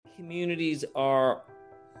communities are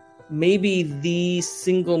maybe the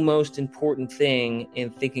single most important thing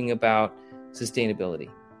in thinking about sustainability.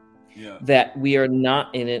 Yeah. That we are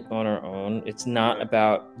not in it on our own. It's not Right.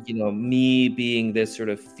 about, me being this sort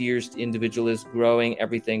of fierce individualist, growing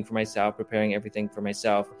everything for myself, preparing everything for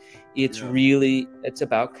myself. It's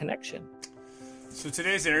about connection. So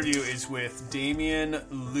today's interview is with Damien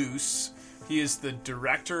Luce. He is the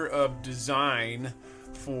Director of Design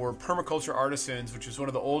for Permaculture Artisans, which is one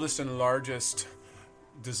of the oldest and largest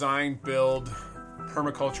design, build,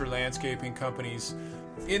 permaculture landscaping companies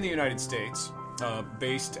in the United States,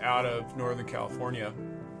 based out of Northern California.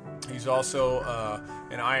 He's also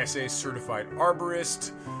an ISA certified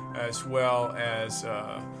arborist, as well as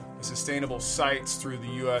sustainable sites through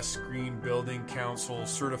the U.S. Green Building Council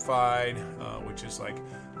certified, which is like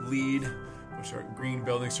LEED, which are Green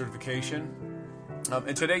Building Certification.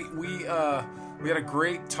 And today we had a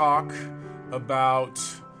great talk about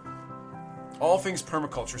all things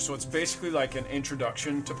permaculture. So it's basically like an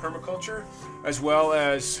introduction to permaculture, as well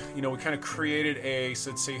as, we kind of created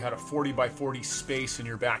so let's say you had a 40 by 40 space in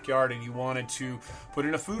your backyard and you wanted to put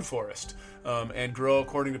in a food forest and grow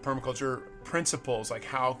according to permaculture principles. Like,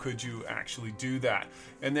 how could you actually do that?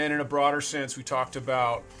 And then in a broader sense, we talked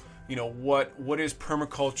about, what is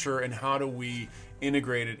permaculture and how do we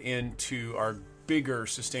integrate it into our bigger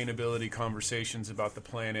sustainability conversations about the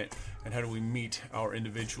planet, and how do we meet our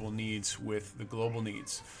individual needs with the global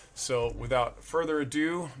needs. So without further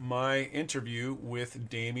ado, my interview with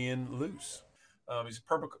Damien Luce. He's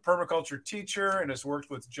a permaculture teacher and has worked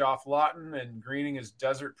with Geoff Lawton and Greening His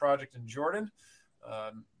Desert project in Jordan.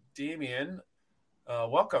 Damien,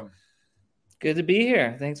 welcome. Good to be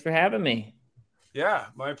here. Thanks for having me. Yeah,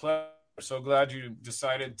 my pleasure. So glad you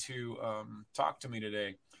decided to talk to me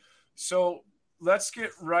today. So let's get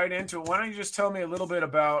right into it. Why don't you just tell me a little bit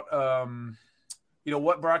about,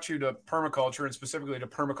 what brought you to permaculture and specifically to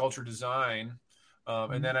permaculture design.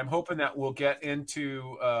 And then I'm hoping that we'll get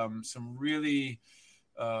into some really,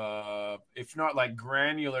 if not like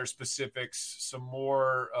granular specifics, some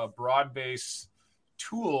more broad-based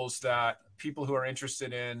tools that people who are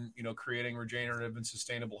interested in, creating regenerative and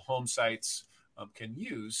sustainable home sites can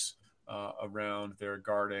use around their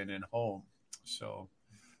garden and home. So,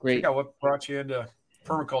 great. What brought you into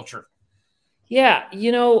permaculture? Yeah,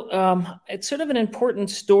 it's sort of an important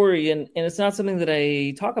story, and it's not something that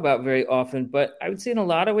I talk about very often, but I would say in a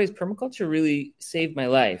lot of ways, permaculture really saved my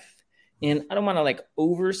life. And I don't want to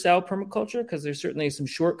oversell permaculture because there's certainly some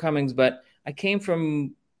shortcomings, but I came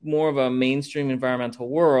from more of a mainstream environmental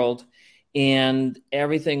world, and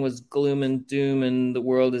everything was gloom and doom, and the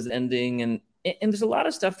world is ending, and there's a lot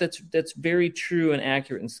of stuff that's very true and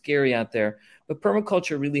accurate and scary out there. But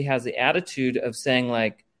permaculture really has the attitude of saying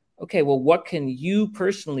okay, well, what can you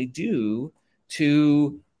personally do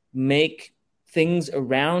to make things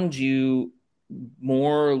around you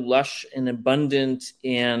more lush and abundant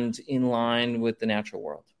and in line with the natural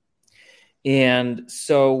world? And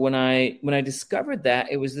so when I discovered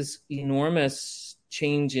that, it was this enormous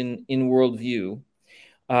change in worldview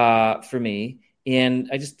for me. And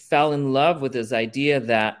I just fell in love with this idea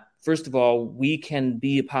that, first of all, we can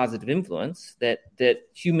be a positive influence, that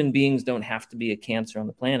human beings don't have to be a cancer on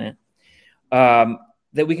the planet,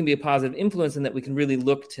 that we can be a positive influence, and that we can really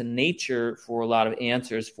look to nature for a lot of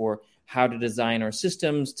answers for how to design our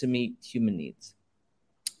systems to meet human needs.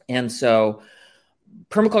 And so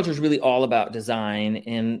permaculture is really all about design,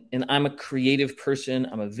 and I'm a creative person,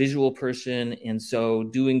 I'm a visual person, and so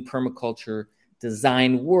doing permaculture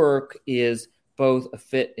design work is both a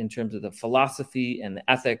fit in terms of the philosophy and the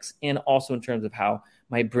ethics, and also in terms of how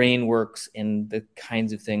my brain works and the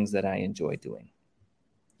kinds of things that I enjoy doing.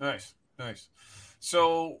 Nice.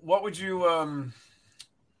 So what would you,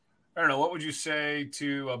 what would you say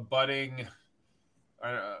to a budding,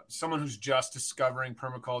 someone who's just discovering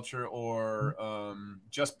permaculture or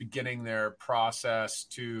just beginning their process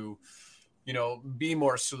to, be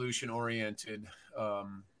more solution oriented,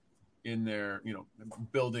 in their,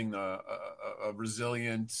 building a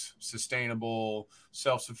resilient, sustainable,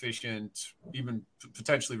 self-sufficient, even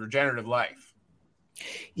potentially regenerative life?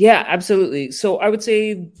 Yeah, absolutely. So I would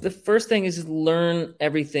say the first thing is learn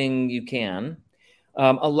everything you can.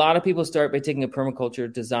 A lot of people start by taking a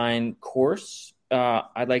permaculture design course.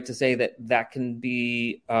 I'd like to say that can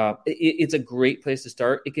be, it's a great place to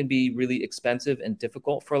start. It can be really expensive and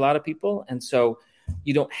difficult for a lot of people. And so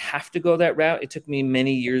you don't have to go that route. It took me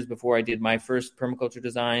many years before I did my first permaculture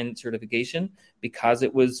design certification because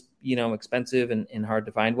it was, expensive and hard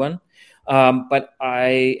to find one. But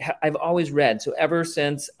I've always read. So ever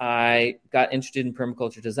since I got interested in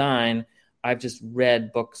permaculture design, I've just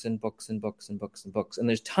read books and books and books and books and books. And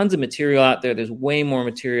there's tons of material out there. There's way more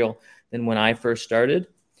material than when I first started.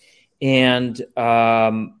 And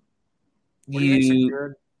what do you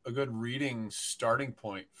think a good reading starting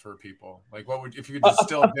point for people? Like, what would, if you could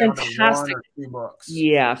distill it down to one or two books?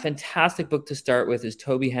 Yeah, a fantastic book to start with is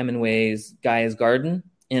Toby Hemenway's Gaia's Garden.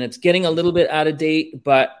 And it's getting a little bit out of date,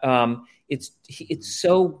 but it's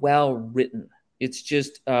so well written. It's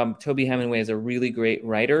just Toby Hemenway is a really great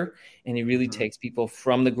writer, and he really takes people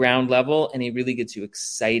from the ground level, and he really gets you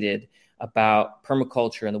excited about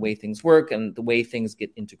permaculture and the way things work and the way things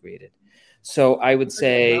get integrated. So I would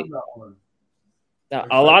say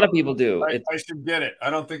a lot of people do. I should get it. I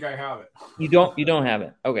don't think I have it. You don't have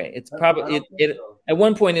it. Okay, it's probably it at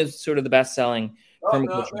one point is sort of the best-selling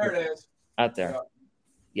permaculture there it is out there.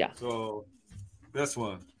 Yeah. So this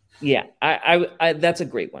one. Yeah, I that's a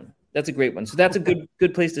great one. That's a great one. So that's a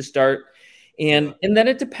good place to start. And then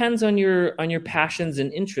it depends on your passions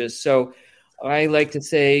and interests. So I like to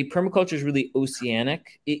say permaculture is really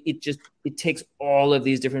oceanic. It takes all of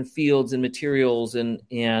these different fields and materials and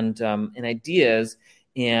ideas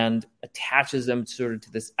and attaches them sort of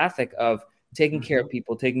to this ethic of taking care of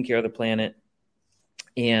people, taking care of the planet,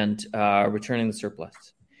 and returning the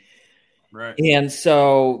surplus. Right. And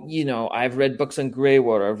so, I've read books on gray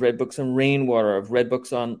water. I've read books on rainwater. I've read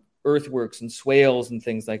books on earthworks and swales and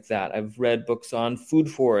things like that. I've read books on food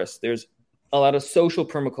forests. There's a lot of social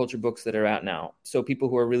permaculture books that are out now. So people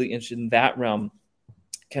who are really interested in that realm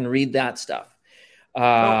can read that stuff.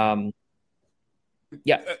 Yeah.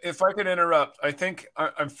 If I could interrupt, I think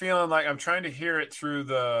I'm feeling like I'm trying to hear it through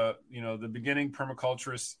the beginning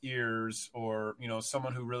permaculturist ears, or,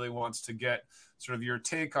 someone who really wants to get sort of your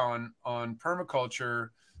take on permaculture.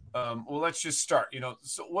 Well, let's just start,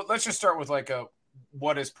 let's just start with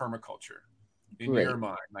what is permaculture in your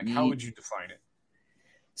mind? Like, how would you define it?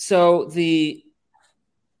 So the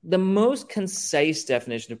most concise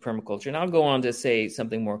definition of permaculture, and I'll go on to say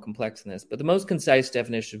something more complex than this, but the most concise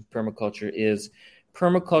definition of permaculture is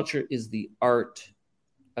the art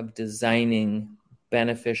of designing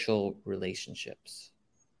beneficial relationships.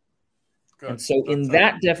 Good. And so in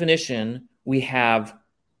that definition, we have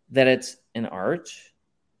that it's an art,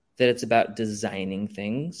 that it's about designing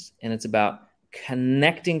things, and it's about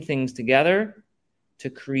connecting things together to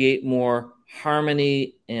create more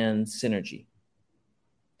harmony and synergy.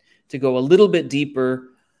 To go a little bit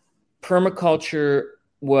deeper, permaculture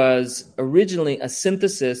was originally a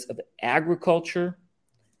synthesis of agriculture,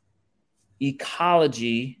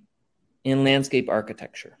 ecology, and landscape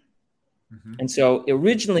architecture. Mm-hmm. And so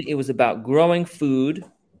originally it was about growing food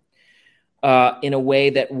in a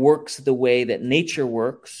way that works the way that nature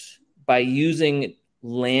works, by using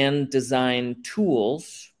land design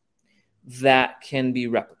tools that can be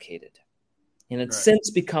replicated. And it's since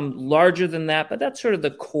become larger than that, but that's sort of the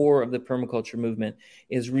core of the permaculture movement,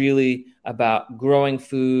 is really about growing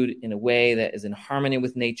food in a way that is in harmony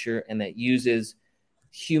with nature and that uses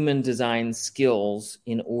human design skills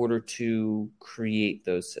in order to create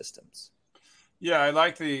those systems. Yeah, I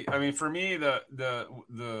like for me,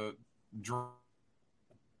 the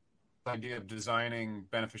idea of designing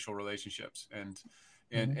beneficial relationships and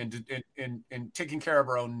taking care of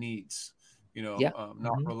our own needs,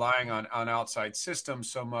 not relying on outside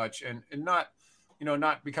systems so much, and not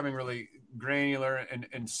becoming really granular and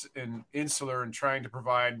insular and trying to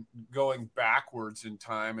provide, going backwards in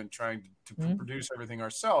time and trying to produce everything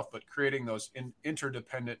ourselves, but creating those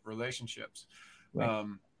interdependent relationships. Right.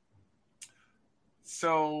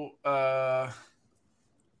 So I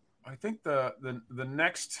think the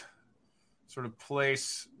next sort of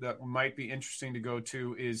place that might be interesting to go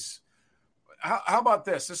to is, how about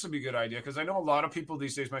this? This would be a good idea, because I know a lot of people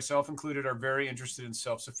these days, myself included, are very interested in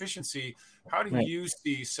self-sufficiency. How do you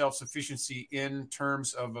see self-sufficiency in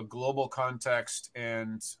terms of a global context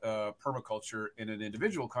and permaculture in an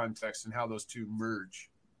individual context, and how those two merge?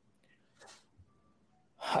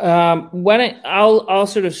 I'll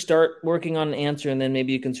sort of start working on an answer, and then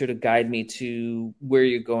maybe you can sort of guide me to where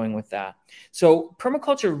you're going with that. So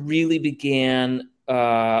permaculture really began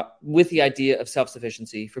with the idea of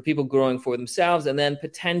self-sufficiency, for people growing for themselves, and then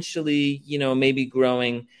potentially, maybe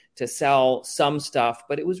growing to sell some stuff.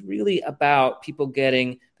 But it was really about people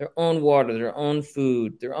getting their own water, their own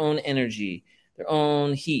food, their own energy, their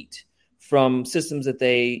own heat from systems that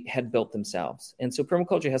they had built themselves. And so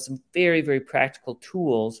permaculture has some very, very practical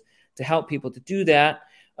tools to help people to do that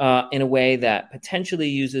in a way that potentially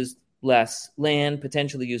uses less land,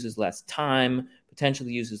 potentially uses less time,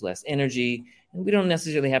 potentially uses less energy. And we don't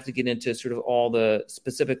necessarily have to get into sort of all the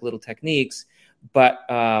specific little techniques, but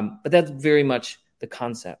that's very much the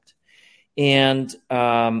concept. And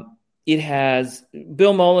it has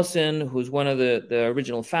Bill Mollison, who's one of the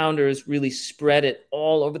original founders, really spread it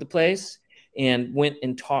all over the place and went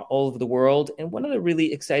and taught all over the world. And one of the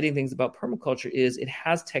really exciting things about permaculture is it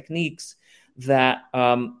has techniques that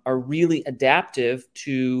are really adaptive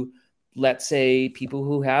to, let's say, people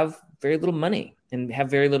who have very little money and have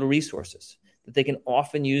very little resources, that they can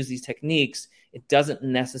often use these techniques. It doesn't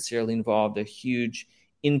necessarily involve a huge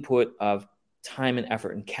input of time and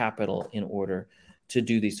effort and capital in order to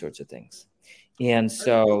do these sorts of things. And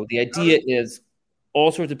so the idea is all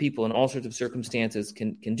sorts of people in all sorts of circumstances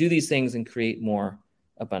can do these things and create more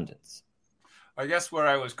abundance. I guess where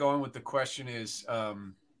I was going with the question is,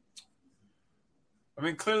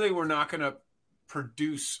 clearly we're not going to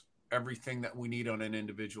produce everything that we need on an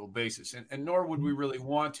individual basis, and nor would we really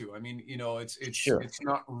want to. It's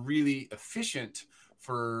not really efficient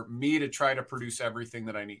for me to try to produce everything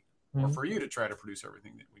that I need, or for you to try to produce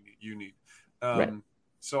everything that you need. Right.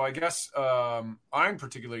 So I guess I'm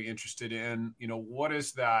particularly interested in, what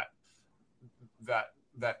is that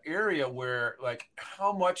area where, like,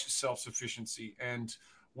 how much self-sufficiency, and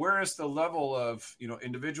where is the level of,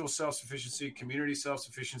 individual self-sufficiency, community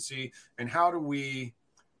self-sufficiency, and how do we,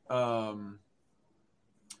 I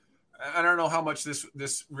don't know how much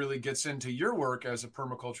this really gets into your work as a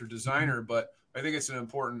permaculture designer, but I think it's an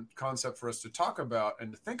important concept for us to talk about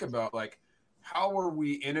and to think about, like, how are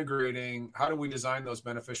we integrating, how do we design those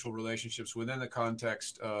beneficial relationships within the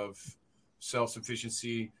context of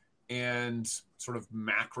self-sufficiency and sort of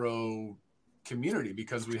macro community,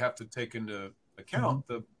 because we have to take into account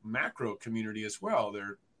the macro community as well.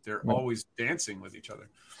 They're always dancing with each other.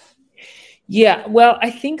 Yeah, well,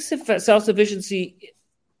 I think self-sufficiency,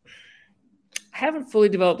 I haven't fully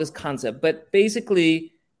developed this concept, but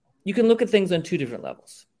basically you can look at things on two different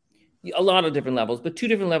levels. A lot of different levels, but two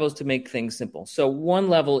different levels to make things simple. So one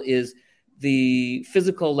level is the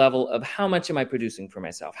physical level of how much am I producing for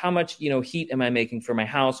myself? How much, heat am I making for my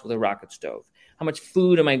house with a rocket stove? How much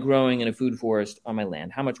food am I growing in a food forest on my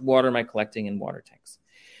land? How much water am I collecting in water tanks?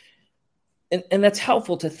 And that's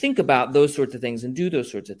helpful to think about those sorts of things and do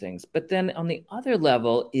those sorts of things. But then on the other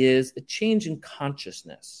level is a change in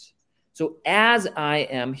consciousness. So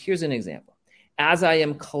here's an example. As I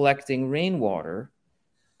am collecting rainwater,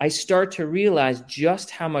 I start to realize just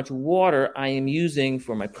how much water I am using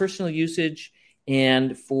for my personal usage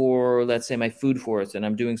and for, let's say, my food forest. And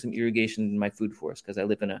I'm doing some irrigation in my food forest because I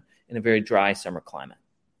live in a very dry summer climate.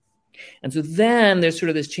 And so then there's sort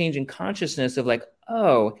of this change in consciousness of, like,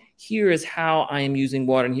 oh, here is how I am using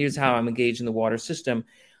water, and here's how I'm engaged in the water system.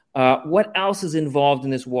 What else is involved in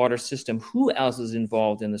this water system? Who else is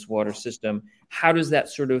involved in this water system? How does that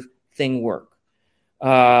sort of thing work?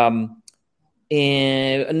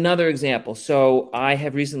 And another example. So I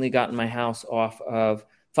have recently gotten my house off of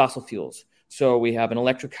fossil fuels. So we have an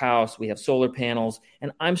electric house, we have solar panels,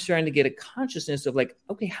 and I'm starting to get a consciousness of, like,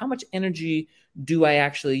 okay, how much energy do I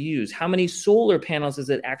actually use? How many solar panels does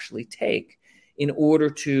it actually take in order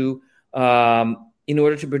to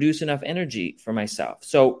produce enough energy for myself?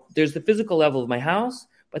 So there's the physical level of my house,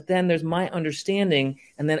 but then there's my understanding,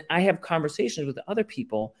 and then I have conversations with other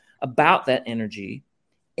people about that energy.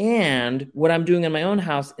 And what I'm doing in my own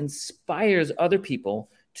house inspires other people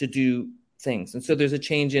to do things. And so there's a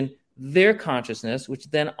change in their consciousness, which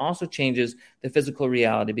then also changes the physical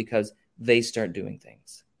reality because they start doing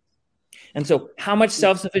things. And so how much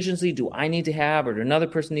self-sufficiency do I need to have, or another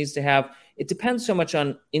person needs to have? It depends so much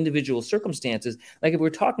on individual circumstances. Like if we're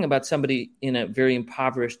talking about somebody in a very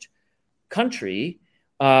impoverished country,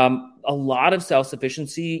 a lot of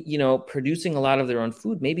self-sufficiency, producing a lot of their own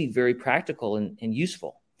food may be very practical and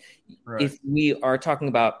useful. Right. If we are talking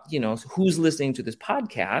about, who's listening to this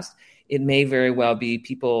podcast, it may very well be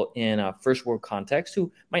people in a first world context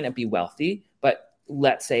who might not be wealthy, but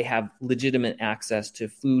let's say have legitimate access to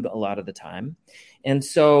food a lot of the time. And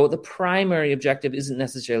so the primary objective isn't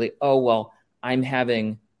necessarily, oh, well, I'm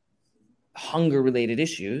having hunger related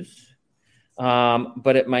issues.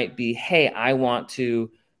 But it might be, hey, I want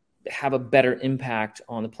to have a better impact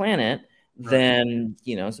on the planet than,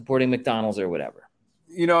 supporting McDonald's or whatever.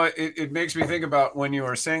 It makes me think about when you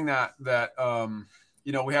were saying that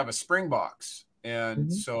we have a spring box,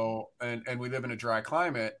 and so and we live in a dry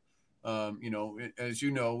climate. As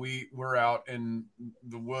we're out in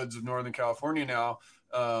the woods of Northern California now,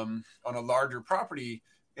 on a larger property,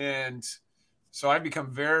 and so I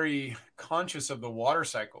become very conscious of the water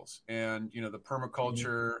cycles and the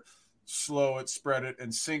permaculture, slow it, spread it,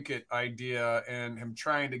 and sink it idea, and I'm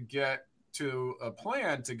trying to get to a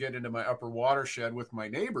plan to get into my upper watershed with my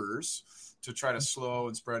neighbors to try to slow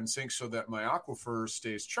and spread and sink so that my aquifer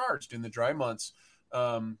stays charged in the dry months.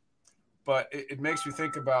 But it makes me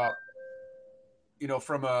think about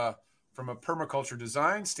from a permaculture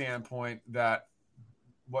design standpoint, that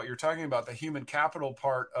what you're talking about, the human capital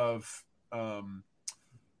part of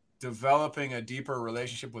developing a deeper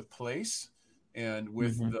relationship with place and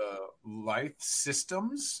with Mm-hmm. the life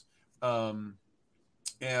systems. And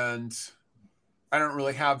I don't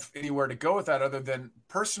really have anywhere to go with that other than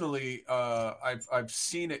personally, I've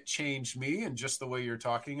seen it change me and just the way you're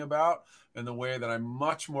talking about, and the way that I'm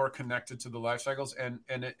much more connected to the life cycles, and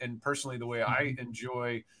personally the way I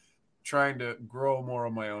enjoy trying to grow more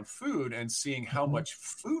of my own food and seeing how much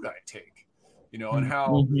food I take, and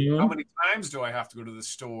how Mm-hmm. many times do I have to go to the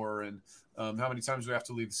store, and how many times do I have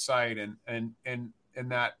to leave the site, and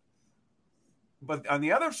that. But on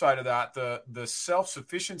the other side of that, the self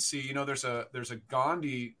sufficiency, there's a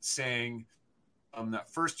Gandhi saying, that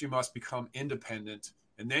first you must become independent,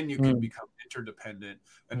 and then you can become interdependent.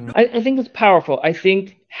 And I think it's powerful. I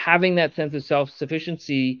think having that sense of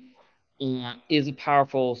self-sufficiency is a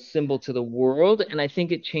powerful symbol to the world, and I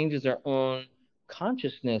think it changes our own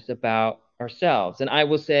consciousness about ourselves. And I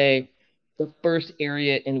will say the first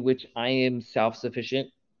area in which I am self-sufficient,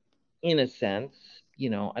 in a sense,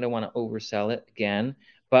 I don't want to oversell it again,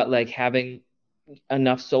 but like having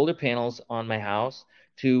enough solar panels on my house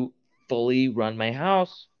to fully run my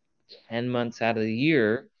house 10 months out of the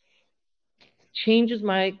year changes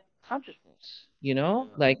my consciousness,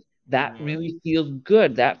 like that really feels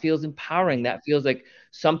good. That feels empowering. That feels like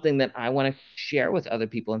something that I want to share with other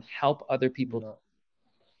people and help other people.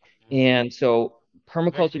 And so makes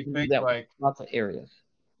permaculture me can do think that with like lots of areas.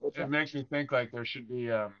 What's it that? makes me think like there should be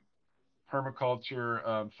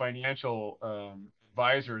permaculture financial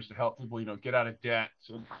advisors to help people, get out of debt.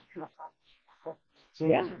 So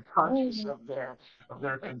Yeah. they're conscious of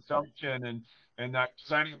their consumption, and that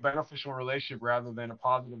designing a beneficial relationship rather than a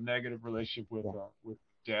positive negative relationship Yeah. with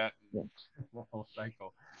debt Yeah. and the whole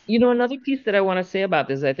cycle. Another piece that I want to say about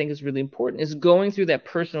this, I think is really important, is going through that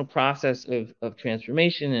personal process of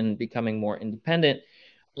transformation and becoming more independent.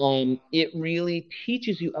 It really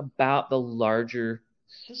teaches you about the larger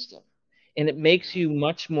system. And it makes you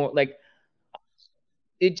much more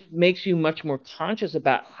conscious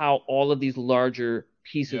about how all of these larger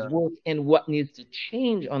pieces Yeah, work and what needs to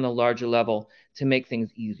change on the larger level to make things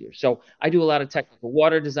easier. So I do a lot of technical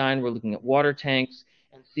water design. We're looking at water tanks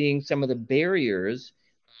and seeing some of the barriers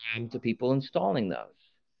to people installing those.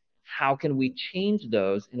 How can we change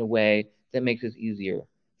those in a way that makes it easier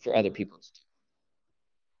for other people?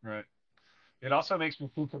 right. It also makes me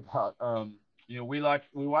think about, we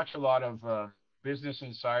watch a lot of Business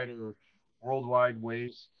Insider, Worldwide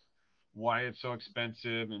Waste, Why It's So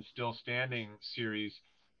Expensive and Still Standing series,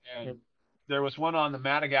 and there was one on the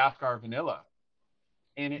Madagascar vanilla,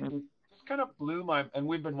 and it just kind of blew my. And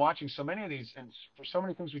we've been watching so many of these, and for so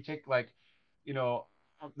many things we take like, you know,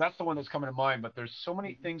 that's the one that's coming to mind. But there's so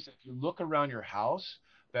many things that you look around your house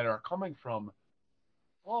that are coming from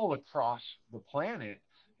all across the planet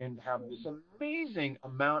and have this amazing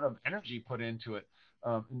amount of energy put into it.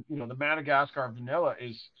 The Madagascar vanilla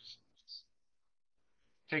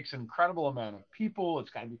takes an incredible amount of people. It's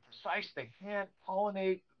got to be precise. They hand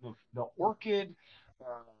pollinate the orchid,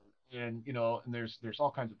 and there's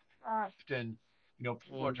all kinds of theft, and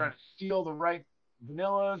people are trying to steal the right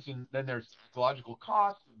vanillas, and then there's ecological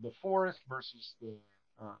costs of the forest versus the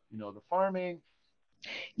farming.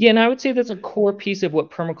 Yeah, and I would say that's a core piece of what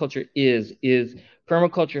permaculture is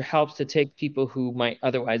permaculture helps to take people who might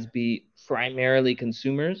otherwise be primarily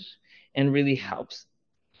consumers and really helps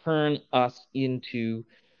turn us into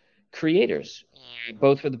creators,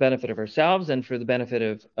 both for the benefit of ourselves and for the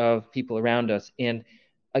benefit of people around us. And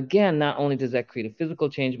again, not only does that create a physical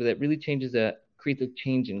change, but that really creates a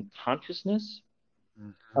change in consciousness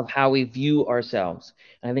of how we view ourselves.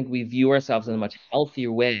 And I think we view ourselves in a much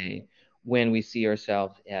healthier way when we see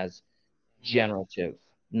ourselves as generative,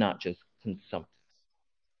 not just consumptive.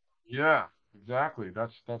 Yeah, exactly.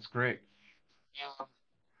 That's great.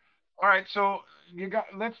 All right, so you got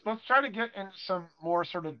let's try to get into some more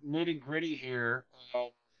sort of nitty gritty here.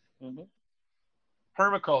 Mhm.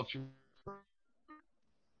 Permaculture.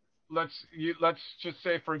 Let's just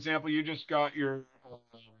say, for example, you just got your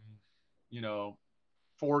you know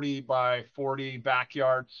 40 by 40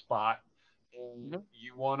 backyard spot, and Mhm.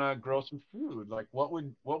 you want to grow some food. Like, what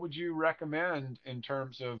would you recommend in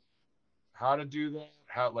terms of how to do that?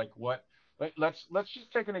 How like what? Let's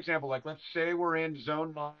just take an example. Like, let's say we're in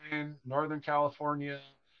Zone 9, Northern California.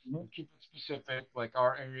 Mhm. And keep it specific, like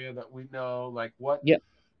our area that we know. Like, what Yep,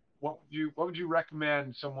 what would you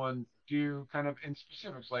recommend someone do, kind of in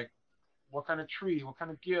specifics? Like, what kind of tree, what kind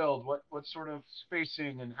of guild, what sort of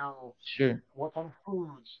spacing, and how, sure. what kind of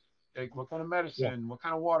foods, like what kind of Yeah. medicine, what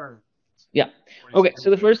kind of water. Yeah. What do you Okay. say? So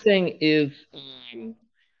the first thing is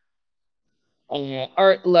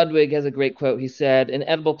Art Ludwig has a great quote. He said, "An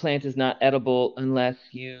edible plant is not edible unless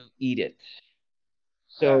you eat it."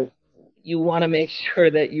 So you want to make sure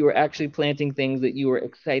that you are actually planting things that you are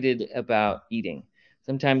excited about eating.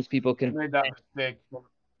 Sometimes people I can, made that mistake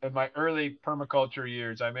in my early permaculture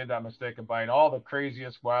years. I made that mistake of buying all the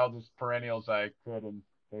craziest, wildest perennials I could, and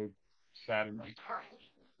they sat in my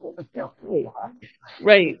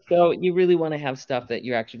right. So you really want to have stuff that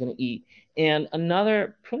you're actually going to eat. And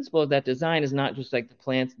another principle of that design is not just like the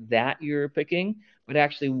plants that you're picking, but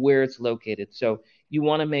actually where it's located. So you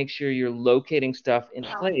want to make sure you're locating stuff in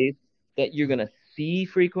a place that you're going to see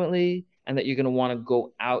frequently and that you're going to want to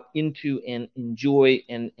go out into and enjoy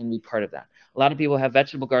and be part of that. A lot of people have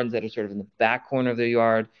vegetable gardens that are sort of in the back corner of their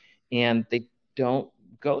yard and they don't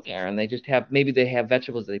go there and they just have maybe they have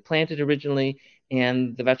vegetables that they planted originally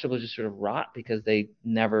and the vegetables just sort of rot because they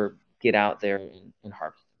never get out there and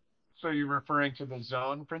harvest. So you're referring to the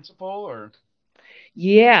zone principle, or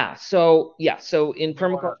So in you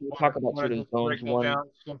permaculture, we talk about want sort to of just zones break that down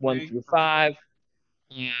one simply through for people? five.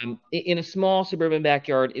 In a small suburban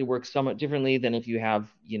backyard, it works somewhat differently than if you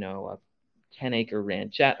have, a 10-acre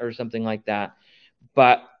ranchette or something like that.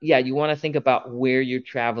 But yeah, you want to think about where you're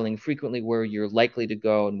traveling frequently, where you're likely to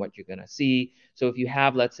go, and what you're going to see. So if you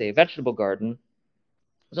have, let's say, a vegetable garden,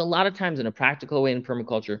 there's a lot of times in a practical way in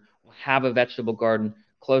permaculture, we'll have a vegetable garden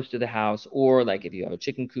close to the house, or like if you have a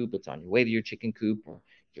chicken coop, it's on your way to your chicken coop or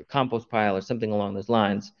your compost pile or something along those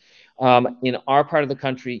lines. In our part of the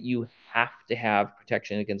country, you have to have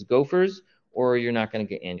protection against gophers, or you're not going to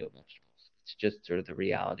get annual vegetables. It's just sort of the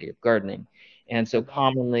reality of gardening. And so And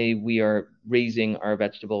commonly we are raising our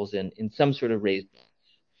vegetables in some sort of raised beds,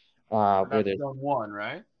 where that's there's zone one,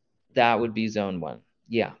 right? that would be zone one.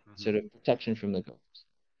 Yeah, Mm-hmm. sort of protection from the gophers.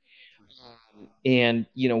 And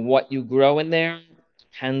what you grow in there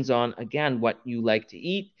depends on again what you like to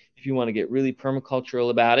eat. If you want to get really permacultural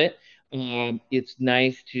about it, it's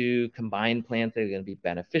nice to combine plants that are going to be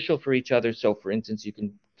beneficial for each other. So for instance, you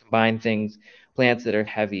can combine plants that are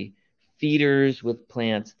heavy feeders with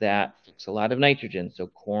plants that fix a lot of nitrogen. So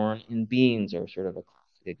corn and beans are sort of a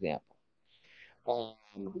classic example.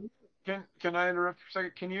 um, Can I interrupt for a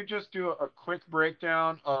second? Can you just do a quick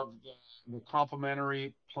breakdown of the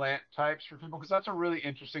complementary plant types for people? Because that's a really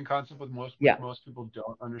interesting concept with which yeah, most people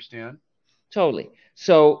don't understand. totally.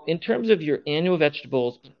 So, in terms of your annual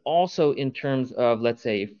vegetables, but also in terms of, let's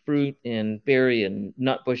say, fruit and berry and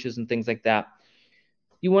nut bushes and things like that,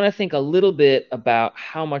 you want to think a little bit about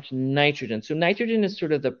how much nitrogen. So, nitrogen is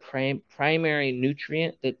sort of the primary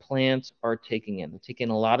nutrient that plants are taking in. They take in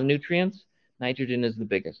a lot of nutrients. Nitrogen is the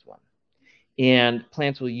biggest one. And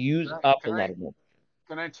plants will use Can I up a can lot I of it.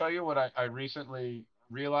 can I tell you what I recently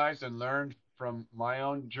realized and learned from my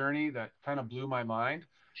own journey that kind of blew my mind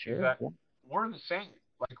is Sure. that Yeah. we're the same.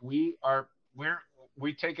 Like we're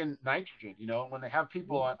we take in nitrogen. You know, when they have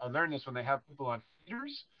people on, I learned this when they have people on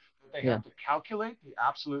feeders, they Yeah. have to calculate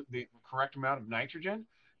the correct amount of nitrogen.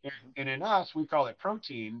 And in us, we call it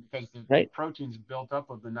protein because the Right. protein's built up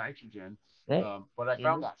of the nitrogen. Right. But I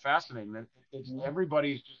found Mhm. that fascinating that it's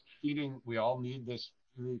everybody's just feeding. We all need this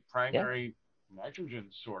Yeah. primary nitrogen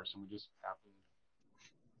source, and we just happen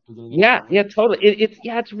to get it in Yeah, different yeah, ways. totally.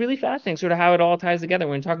 It's really fascinating, sort of how it all ties together.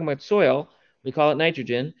 When we're talking about soil, we call it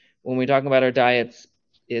nitrogen. When we're talking about our diets,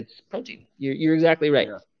 it's protein. You're exactly right.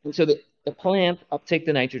 Yeah. And so the plants uptake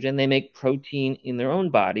the nitrogen. They make protein in their own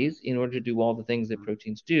bodies in order to do all the things that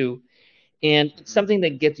proteins do. And it's Mm-hmm. something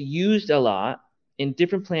that gets used a lot, and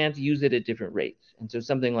different plants use it at different rates. And so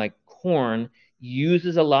something like corn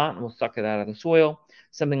uses a lot and will suck it out of the soil.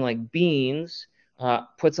 Something like beans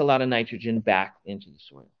puts a lot of nitrogen back into the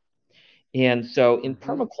soil. And so in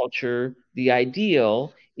Mm-hmm. permaculture, the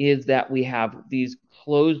ideal is that we have these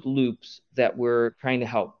closed loops that we're trying to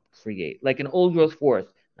help create, like an old growth forest.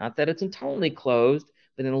 Not that it's entirely closed,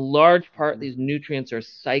 but in a large part, Mm-hmm. these nutrients are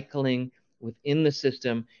cycling within the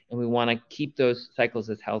system, and we want to keep those cycles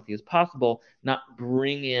as healthy as possible, not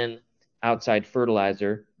bring in outside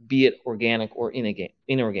fertilizer, be it organic or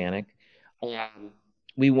inorganic. Um,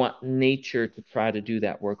 we want nature to try to do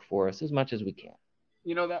that work for us as much as we can.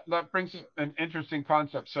 You know that brings up an interesting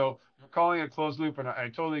concept. So you're calling it a closed loop, and I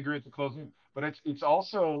totally agree with the closed loop. But it's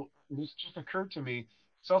also this just occurred to me.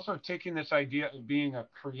 It's also taking this idea of being a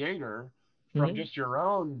creator from Mm-hmm. just your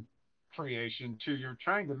own creation to you're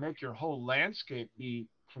trying to make your whole landscape be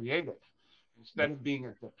creative. Instead of being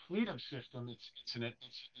a depletive system, it's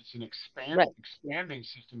an Right, expanding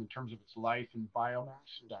system in terms of its life and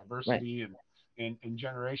biomass and right. diversity and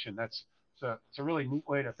generation. It's a really neat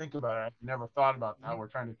way to think about it. I've never thought about how we're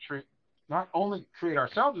trying to not only create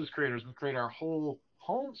ourselves as creators, but create our whole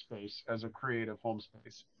home space as a creative home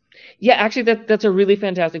space. Yeah, actually, that's a really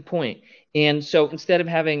fantastic point. And so instead of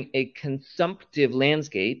having a consumptive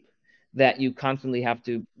landscape that you constantly have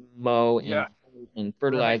to mow Yeah, and right,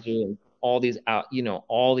 fertilizer and all these out,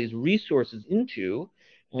 all these resources into,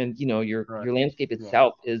 and right, your landscape yeah,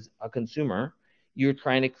 itself is a consumer, you're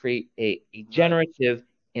trying to create a right, generative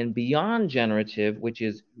and beyond generative, which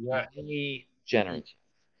is yeah, regenerative.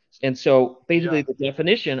 And so basically yeah. the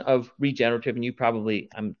definition of regenerative, and you probably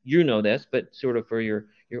you know this, but sort of for your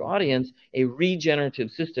audience, a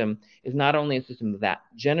regenerative system is not only a system that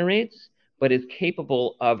generates, but is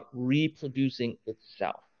capable of reproducing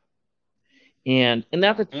itself. And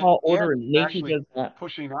that's a tall And order, and nature actually does that.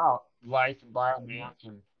 pushing out life and biomass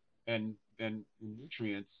and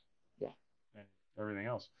nutrients Yeah, and everything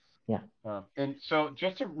else. yeah. And so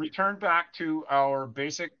just to return back to our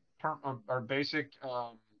basic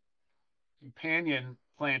companion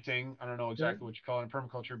planting. I don't know exactly Mhm. what you call it in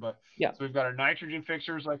permaculture, but Yeah, so we've got our nitrogen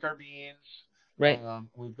fixers like our beans. right.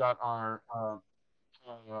 We've got our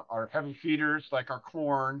heavy feeders like our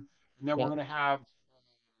corn, and then we're Yeah. going to have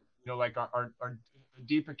like our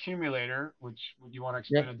deep accumulator. Which would you want to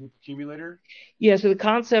Yeah. explain a deep accumulator? Yeah, so the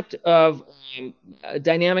concept of a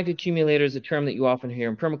dynamic accumulator is a term that you often hear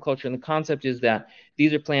in permaculture, and the concept is that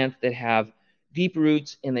these are plants that have deep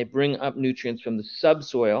roots and they bring up nutrients from the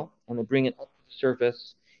subsoil and they bring it up to the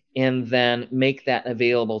surface and then make that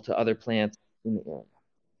available to other plants in the area.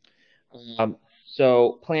 Um,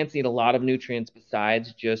 so plants need a lot of nutrients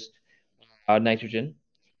besides just nitrogen,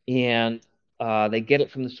 and they get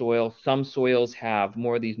it from the soil. Some soils have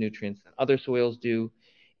more of these nutrients than other soils do.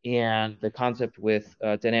 And the concept with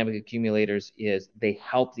dynamic accumulators is they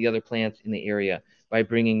help the other plants in the area by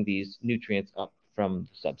bringing these nutrients up from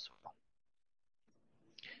the subsoil.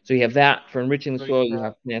 So you have that for enriching the So soil. You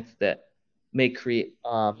have plants that may create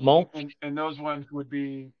mulch. and those ones would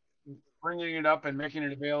be bringing it up and making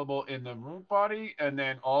it available in the root body, and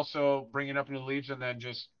then also bringing it up in the leaves, and then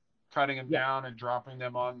just cutting them Yeah, down and dropping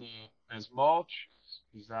them on the as mulch.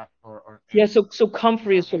 Is that or yeah. and So is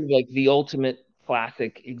comfrey that is sort of like the ultimate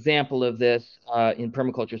classic example of this in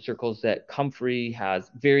permaculture circles. That comfrey has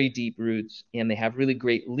very deep roots and they have really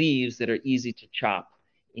great leaves that are easy to chop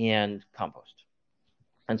and compost.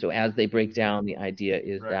 And so as they break down, the idea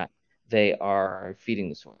is right? that they are feeding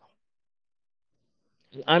the soil.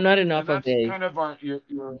 I'm not And enough of that's a kind of your.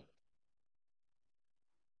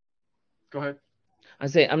 Go ahead. I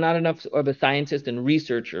say I'm not enough of a scientist and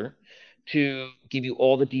researcher to give you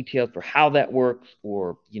all the details for how that works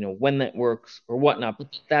or when that works or whatnot. But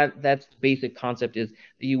that's the basic concept is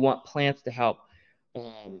that you want plants to help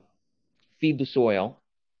um, feed the soil,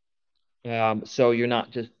 so you're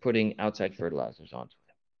not just putting outside fertilizers onto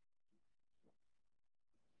it.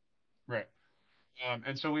 Right.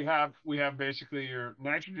 And so we have basically your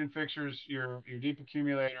nitrogen fixers, your deep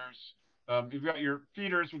accumulators. You've got your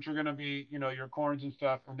feeders, which are going to be your corns and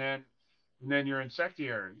stuff, and then your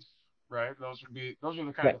insectiaries, right? Those are the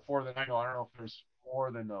kind of Right. the four that I know. I don't know if there's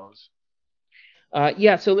more than those.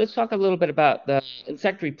 Yeah, so let's talk a little bit about the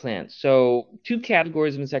insectary plants. So, two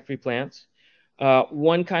categories of insectary plants.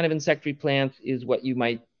 One kind of insectary plants is what you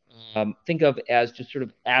might think of as just sort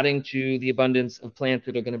of adding to the abundance of plants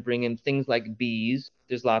that are going to bring in things like bees.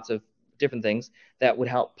 There's lots of different things that would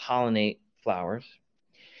help pollinate flowers.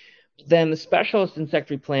 Then the specialist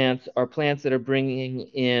insectary plants are plants that are bringing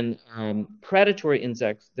in predatory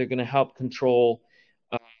insects. They're going to help control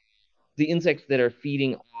the insects that are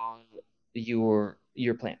feeding on your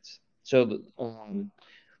plants. So,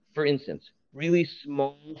 for instance, really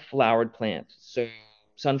small flowered plants. So,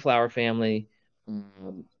 sunflower family,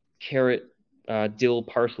 um, carrot, dill,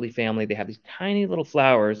 parsley family. They have these tiny little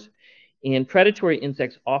flowers, and predatory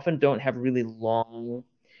insects often don't have really long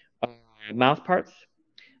uh, mouth parts,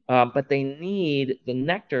 but they need the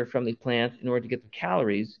nectar from these plants in order to get the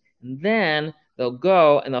calories. And then they'll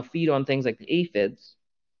go and they'll feed on things like the aphids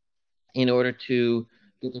in order to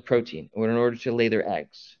get the protein or in order to lay their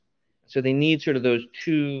eggs. So they need sort of those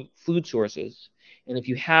two food sources. And if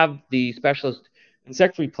you have the specialist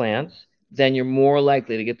insectary plants, then you're more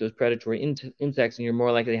likely to get those predatory insects and you're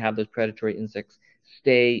more likely to have those predatory insects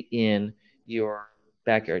stay in your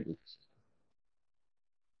backyard.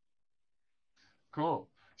 Cool.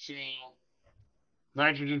 So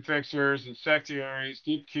nitrogen fixers, insectiaries,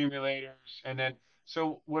 deep accumulators, and then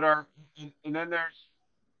so what are and then there's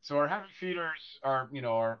so our heavy feeders are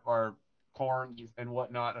our corn and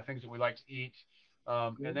whatnot, the things that we like to eat.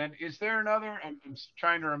 And then is there another? I'm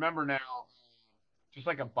trying to remember now. Just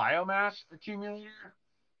like a biomass accumulator,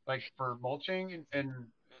 like for mulching and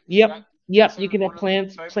Is Yep. that Yep. You considered can have one of the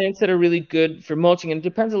types? plants that are really good for mulching, and it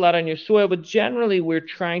depends a lot on your soil, but generally we're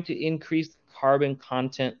trying to increase the carbon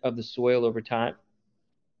content of the soil over time.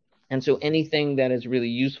 And so anything that is really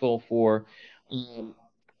useful for um,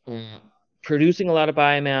 uh, producing a lot of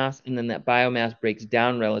biomass, and then that biomass breaks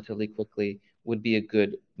down relatively quickly, would be a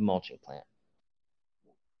good mulching plant.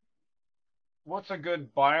 What's a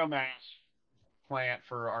good biomass plant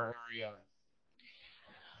for our area?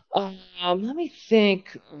 Let me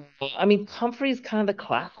think. I mean, comfrey is kind of the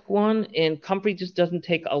classic one, and comfrey just doesn't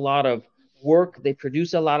take a lot of work. They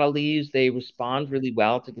produce a lot of leaves. They respond really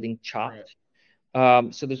well to getting Right, chopped.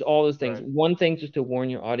 So there's all those things. right. One thing just to warn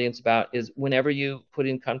your audience about is whenever you put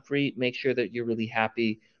in comfrey, make sure that you're really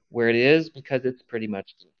happy where it is because it's pretty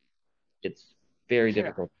much it's very Yeah.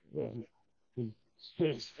 difficult. Yeah.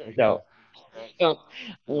 So,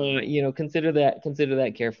 uh, consider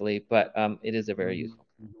that carefully, but it is a very Mhm, useful.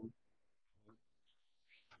 mhm.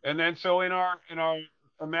 And then so in our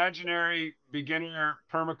imaginary beginner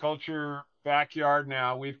permaculture backyard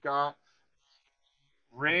now, we've got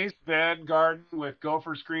raised bed garden with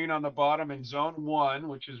gopher screen on the bottom in zone one,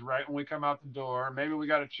 which is right when we come out the door. Maybe we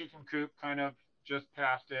got a chicken coop kind of just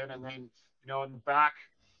past it, and then in the back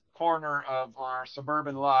corner of our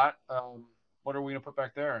suburban lot, what are we gonna put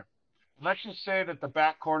back there? Let's just say that the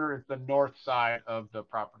back corner is the north side of the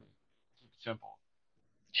property. Keep it simple.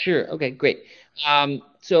 Sure. Okay, great.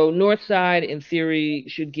 So north side, in theory,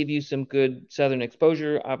 should give you some good southern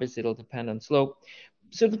exposure. Obviously, it'll depend on slope.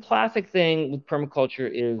 So the classic thing with permaculture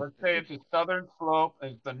is Let's say it's a southern slope.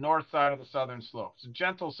 It's the north side of the southern slope. It's a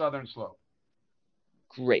gentle southern slope.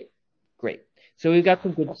 great, great. So we've got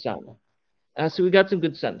some good sun. So we got some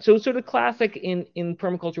good sun. So sort of classic in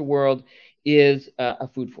permaculture world is a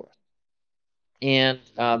food forest, and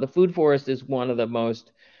the food forest is one of the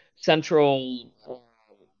most central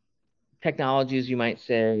technologies, you might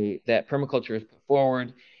say, that permaculture has put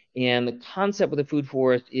forward. And the concept with the food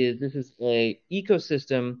forest is this is a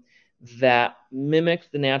ecosystem that mimics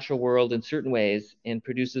the natural world in certain ways and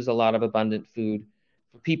produces a lot of abundant food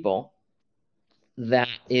for people. That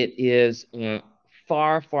it is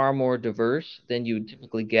far, far more diverse than you would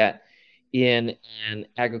typically get in an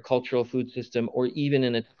agricultural food system or even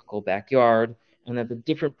in a typical backyard, and that the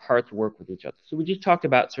different parts work with each other. So we just talked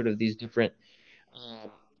about sort of these different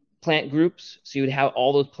um, plant groups. So you would have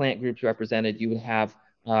all those plant groups represented. You would have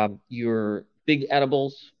your big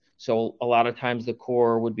edibles. So a lot of times the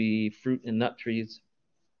core would be fruit and nut trees.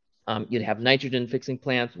 You'd have nitrogen fixing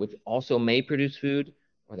plants, which also may produce food,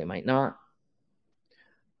 or they might not.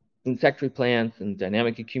 Insectary plants and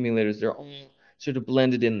dynamic accumulators, they're all sort of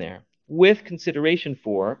blended in there with consideration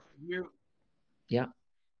for, You yeah,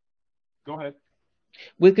 go ahead.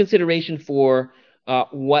 with consideration for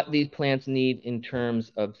what these plants need in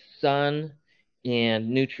terms of sun and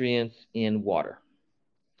nutrients and water.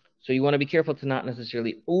 So you want to be careful to not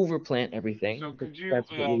necessarily overplant everything So because could you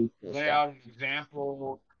that's what really kills lay stuff. out an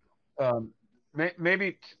example?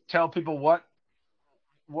 Maybe tell people what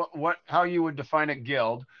how you would define a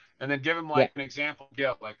guild, and then give them Yeah, like an example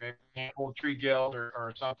guild, like maybe an apple tree guild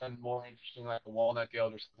or something more interesting like a walnut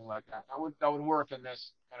guild or something like that. That would work in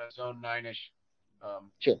this kind of zone nine-ish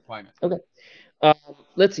sure. climate. Okay. Um,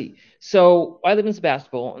 let's see. So I live in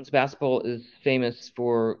Sebastopol, and Sebastopol is famous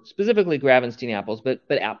for specifically Gravenstein apples, but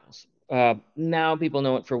apples. Now people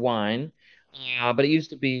know it for wine, but it used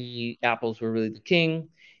to be apples were really the king,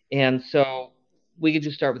 and so we could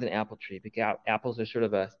just start with an apple tree because apples are sort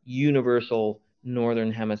of a universal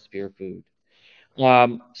northern hemisphere food.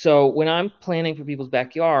 So when I'm planning for people's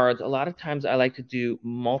backyards, a lot of times I like to do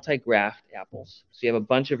multi-graft apples. So you have a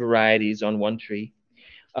bunch of varieties on one tree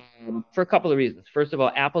for a couple of reasons. First of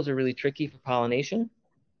all, apples are really tricky for pollination.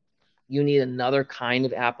 You need another kind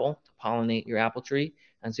of apple to pollinate your apple tree.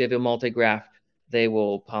 And so if you have a multi-graft, they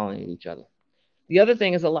will pollinate each other. The other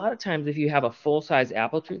thing is a lot of times if you have a full-size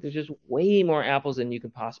apple tree, there's just way more apples than you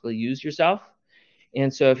can possibly use yourself.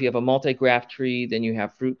 And so if you have a multi-graft tree, then you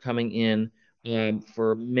have fruit coming in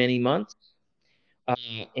for many months. Uh,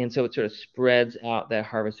 and so it sort of spreads out that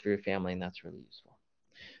harvest for your family, and that's really useful.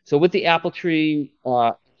 So with the apple tree,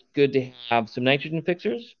 it's good to have some nitrogen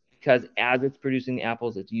fixers because as it's producing the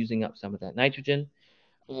apples, it's using up some of that nitrogen.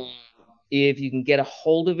 Um, if you can get a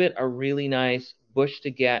hold of it, a really nice bush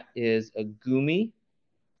to get is a gumi.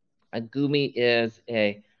 A gumi is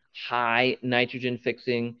a high nitrogen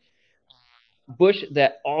fixing bush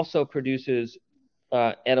that also produces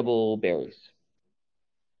edible berries.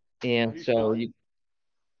 How And do you spell so it? you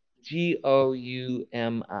Goumi.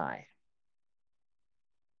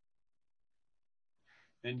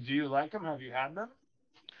 And do you like them? Have you had them?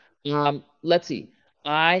 Let's see.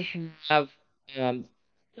 I have. Um,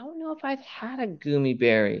 don't know if I've had a gummy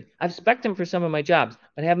berry. I've specced them for some of my jobs,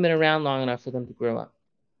 but I haven't been around long enough for them to grow up.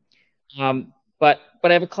 But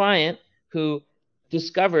I have a client who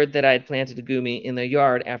discovered that I had planted a gumi in their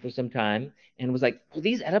yard after some time and was like, "Are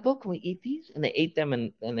these edible? Can we eat these?" And they ate them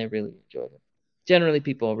and they really enjoyed it. Generally,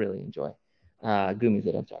 people really enjoy gumis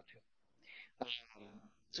that I've talked to.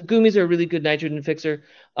 So gumis are a really good nitrogen fixer.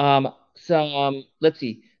 Let's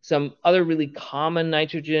see, some other really common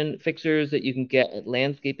nitrogen fixers that you can get at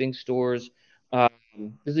landscaping stores. Um,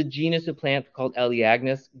 there's a genus of plant called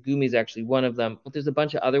Elaeagnus. Gumi is actually one of them, but there's a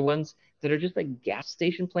bunch of other ones that are just like gas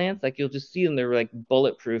station plants. Like you'll just see them, they're like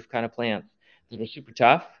bulletproof kind of plants that are super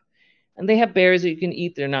tough. And they have berries that you can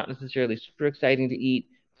eat. They're not necessarily super exciting to eat,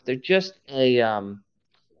 but they're just a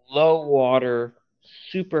low water,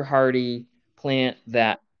 super hardy plant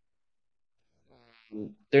that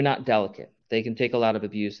they're not delicate. They can take a lot of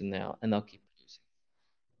abuse and they'll keep producing.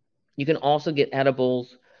 You can also get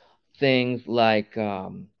edibles, things like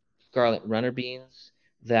scarlet runner beans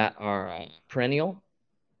that are perennial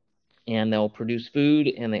and they'll produce food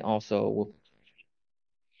and they also will.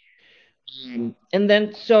 And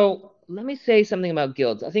then, so let me say something about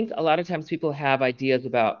guilds. I think a lot of times people have ideas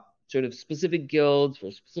about sort of specific guilds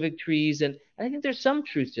for specific trees, and I think there's some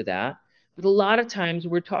truth to that. But a lot of times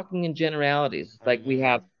we're talking in generalities. Like we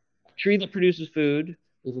have a tree that produces food,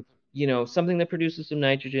 something that produces some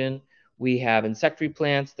nitrogen. We have insectary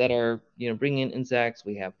plants that are, bringing in insects.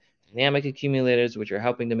 We have dynamic accumulators, which are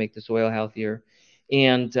helping to make the soil healthier.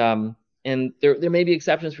 And there may be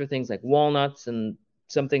exceptions for things like walnuts, and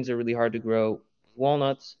some things are really hard to grow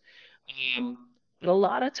walnuts. But a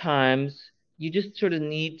lot of times you just sort of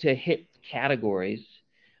need to hit categories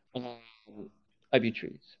um, of your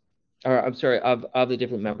trees, or I'm sorry, of the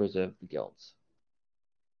different members of the guilds.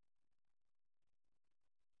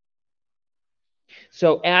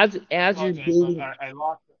 So as you're Okay, so building, I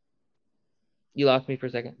lost. you lost me for a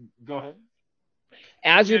second. Go ahead.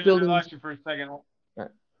 As you're Yeah, I building, lost you for a second.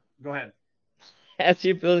 Go ahead. as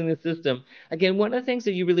you're building the system, again, one of the things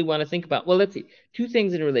that you really want to think about, well, let's see, two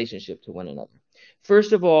things in relationship to one another.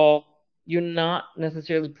 First of all, you're not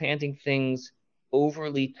necessarily planting things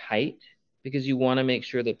overly tight because you want to make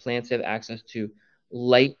sure that plants have access to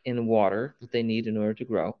light and water that they need in order to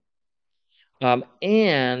grow.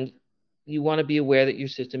 And you want to be aware that your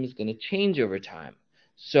system is going to change over time.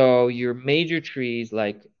 So your major trees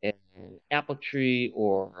like an apple tree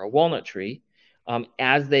or a walnut tree,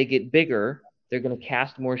 as they get bigger, they're going to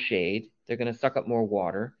cast more shade. They're going to suck up more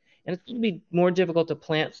water, and it's going to be more difficult to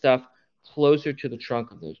plant stuff closer to the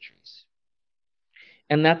trunk of those trees.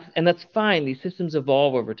 And that's fine. These systems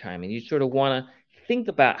evolve over time, and you sort of want to think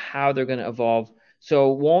about how they're going to evolve.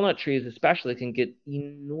 So walnut trees, especially, can get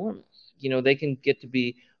enormous. They can get to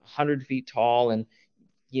be 100 feet tall and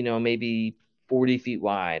maybe 40 feet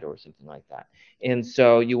wide or something like that. And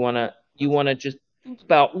so you want to just think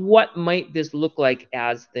about what might this look like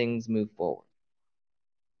as things move forward.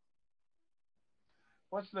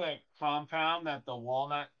 What's the compound that the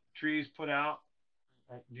walnut trees put out?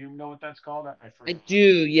 Do you know what that's called? I I forget. do,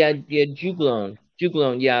 yeah, yeah, juglone,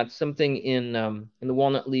 juglone, yeah, it's something in the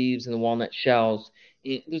walnut leaves and the walnut shells.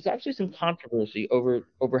 There's actually some controversy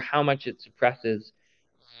over how much it suppresses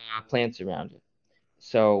plants around it.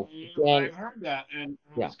 So again, I've heard that, and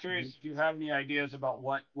I yeah. was curious if you have any ideas about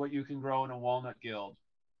what you can grow in a walnut guild.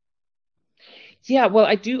 Yeah, well,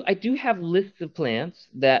 I do have lists of plants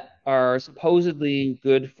that are supposedly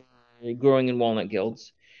good for growing in walnut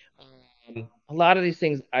guilds. A lot of these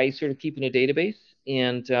things I sort of keep in a database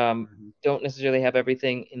and Mhm. don't necessarily have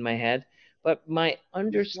everything in my head, but my Sure.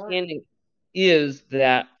 understanding is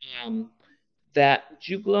that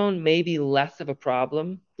juglone may be less of a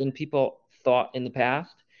problem than people thought in the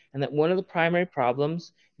past, and that one of the primary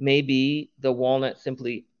problems may be the walnut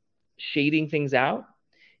simply shading things out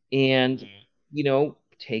and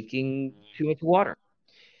taking too much water.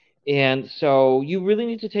 And so you really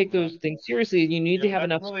need to take Yeah. those things seriously, and you need to Yeah, have that's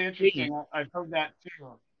enough really space. interesting. I've heard that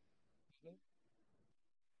too.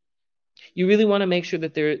 You really want to make sure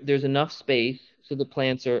that there's enough space so the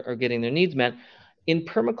plants are getting their needs met. In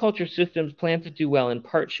permaculture systems, plants that do well in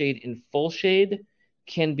part shade and full shade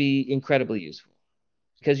can be incredibly useful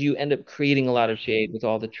because you end up creating a lot of shade with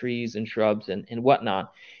all the trees and shrubs and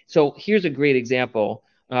whatnot. So here's a great example.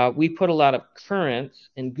 We put a lot of currants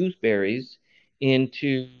and gooseberries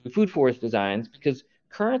into food forest designs because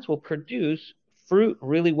currants will produce fruit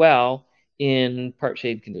really well in part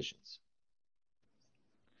shade conditions.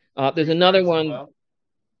 There's another Gooseberries as one. well.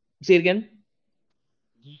 Say it again.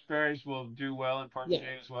 Gooseberries will do well in part Yeah,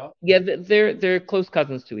 shade as well. yeah, they're close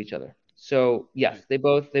cousins to each other. So yes, Okay. they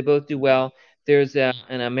both do well. There's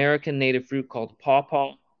an American native fruit called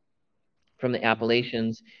pawpaw from the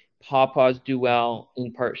Appalachians. Pawpaws do well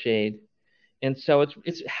in part shade. And so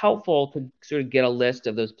it's helpful to sort of get a list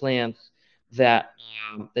of those plants that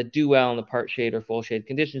that do well in the part shade or full shade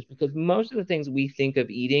conditions, because most of the things we think of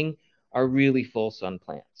eating are really full sun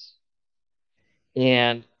plants.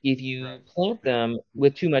 And if you plant them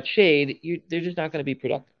with too much shade, they're just not going to be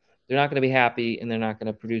productive. They're not going to be happy, and they're not going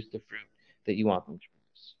to produce the fruit that you want them to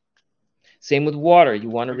produce. Same with water. You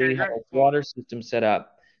want to Okay, really have great. a water system set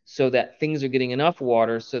up so that things are getting enough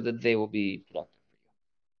water so that they will be productive.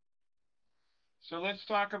 So let's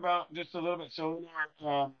talk about just a little bit. So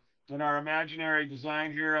in our imaginary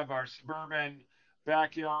design here of our suburban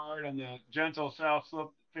backyard and the gentle south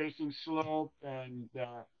slope facing slope, and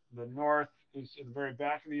the north is in the very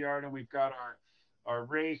back of the yard, and we've got our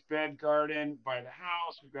raised bed garden by the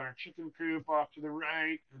house. We've got our chicken coop off to the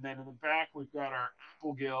right, and then in the back we've got our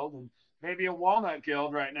apple guild and maybe a walnut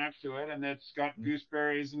guild right next to it, and it's got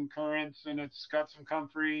gooseberries and currants, and it's got some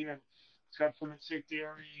comfrey, and it's got some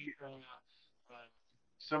insectary.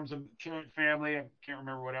 Some carrot family. I can't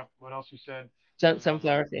remember what else you said.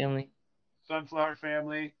 Sunflower family. Sunflower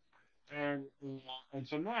family, and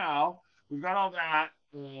so now we've got all that.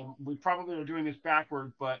 We probably are doing this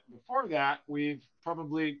backward, but before that, we've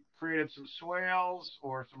probably created some swales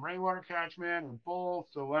or some rainwater catchment or both.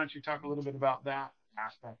 So why don't you talk a little bit about that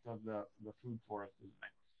aspect of the food forest design?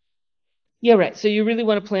 Yeah, right. So you really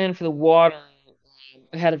want to plan for the water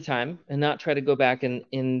ahead of time and not try to go back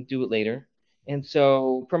and do it later. And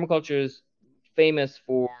so permaculture is famous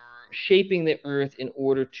for shaping the earth in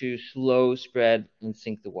order to slow spread and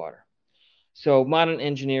sink the water. So modern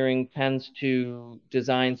engineering tends to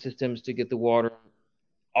design systems to get the water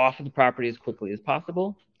off of the property as quickly as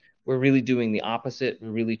possible. We're really doing the opposite.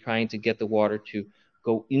 We're really trying to get the water to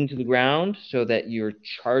go into the ground so that you're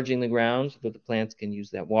charging the ground so that the plants can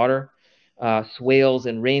use that water. Swales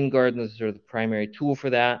and rain gardens are the primary tool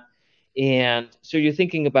for that. And so you're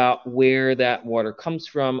thinking about where that water comes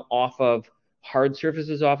from off of hard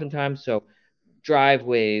surfaces oftentimes. So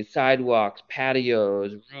driveways, sidewalks,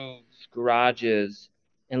 patios, roofs, garages,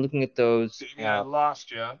 and looking at those. Yeah, I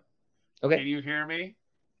lost you. Okay, Can you hear me?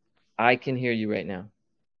 I can hear you right now.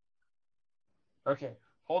 Okay.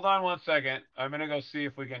 Hold on one second. I'm gonna go see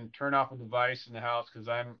if we can turn off a device in the house because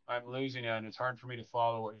I'm losing it and it's hard for me to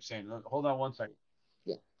follow what you're saying. Hold on one second.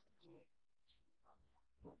 Yeah.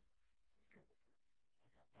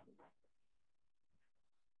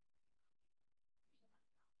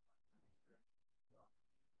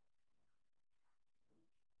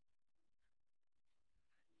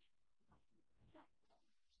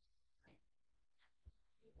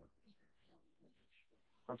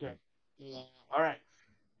 Okay. All right.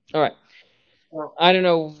 All right. Well, I don't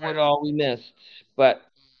know sorry. what all we missed, but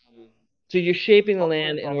so you're shaping the Hopefully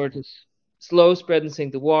land it's in all order to slow spread and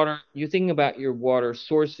sink the water. You're thinking about your water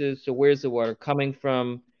sources. So where's the water coming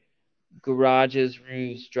from? Garages,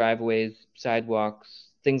 roofs, driveways, sidewalks,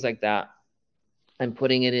 things like that. And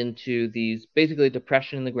putting it into these basically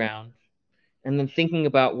depression in the ground. And then thinking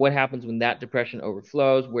about what happens when that depression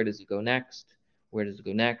overflows. Where does it go next? Where does it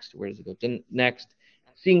go next? Where does it go next?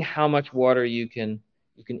 Seeing how much water you can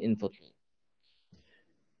infiltrate.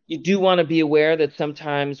 You do want to be aware that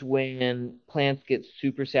sometimes when plants get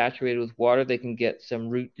super saturated with water, they can get some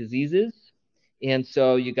root diseases. And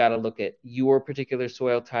so you got to look at your particular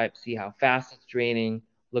soil type, see how fast it's draining,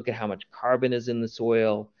 look at how much carbon is in the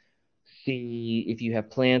soil, see if you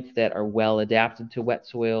have plants that are well adapted to wet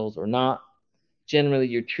soils or not. Generally,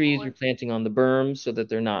 your trees you're planting on the berms so that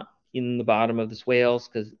they're not in the bottom of the swales,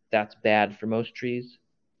 because that's bad for most trees,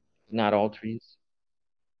 not all trees.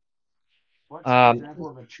 What's an Um, example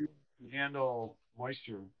of a tree that can handle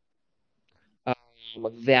moisture?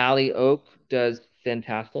 Valley oak does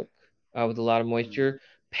fantastic with a lot of moisture.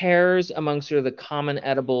 Pears, among sort of the common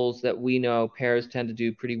edibles that we know, pears tend to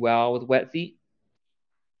do pretty well with wet feet.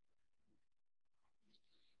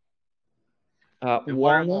 And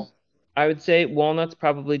what are Walnut, I would say walnuts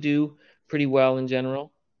probably do pretty well in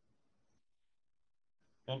general.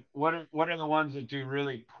 what are the ones that do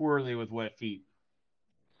really poorly with wet feet?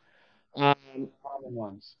 Um, Common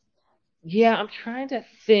ones. yeah, I'm trying to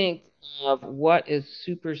think of what is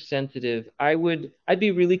super sensitive. I'd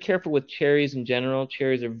be really careful with cherries in general.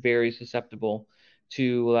 Cherries are very susceptible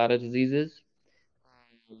to a lot of diseases.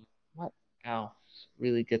 What else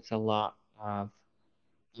really gets a lot of?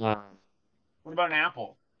 Um, What about an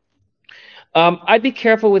apple? I'd be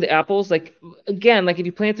careful with apples. Like again, like if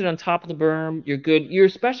you plant it on top of the berm, you're good. You're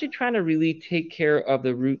especially trying to really take care of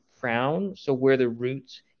the root crown, so where the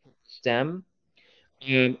roots stem.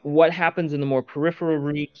 What happens in the more peripheral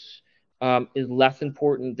roots is less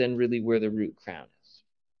important than really where the root crown is.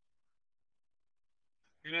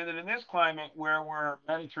 And then in this climate where we're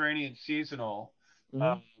Mediterranean seasonal,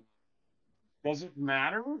 Mm-hmm. does it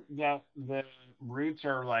matter that the roots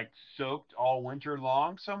are like soaked all winter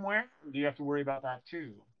long somewhere? Or do you have to worry about that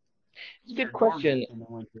too? It's a good They're dormant question. in the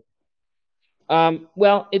winter.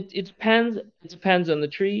 Well, it depends. It depends on the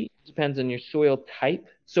tree. It depends on your soil type.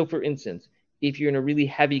 So, for instance, if you're in a really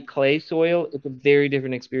heavy clay soil, it's a very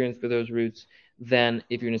different experience for those roots than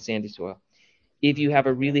if you're in a sandy soil. If you have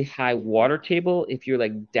a really high water table, if you're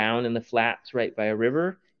like down in the flats right by a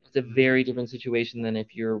river, it's a very different situation than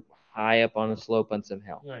if you're high up on a slope on some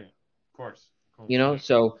hill. Yeah, yeah. Of course. Of course. You know,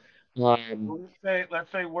 so Well,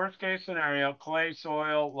 let's say worst case scenario, clay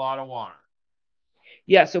soil, a lot of water.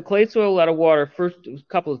 yeah, so clay soil, a lot of water. First, a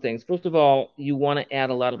couple of things. First of all, you want to add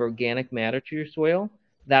a lot of organic matter to your soil.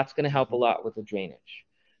 That's going to help a lot with the drainage.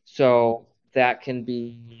 So that can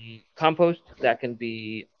be compost, that can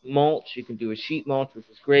be mulch. You can do a sheet mulch, which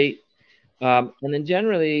is great. And then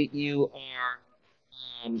generally, you are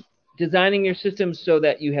designing your system so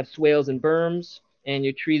that you have swales and berms, and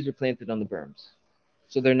your trees are planted on the berms,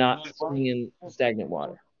 so they're not sitting in stagnant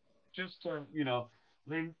water. Just to,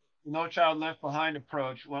 leave no child left behind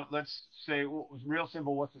approach. Well, let's say real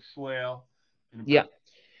simple. What's a swale? Yeah.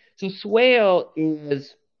 So swale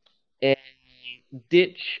is a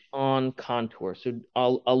ditch on contour. So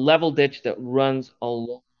a level ditch that runs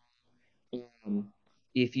along.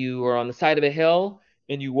 If you are on the side of a hill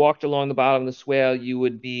and you walked along the bottom of the swale, you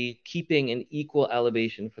would be keeping an equal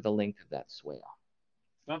elevation for the length of that swale.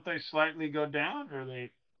 Don't they slightly go down, or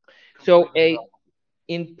they? So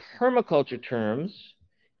in permaculture terms,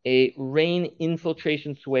 a rain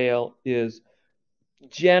infiltration swale is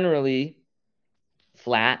generally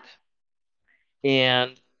flat,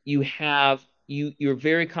 and you're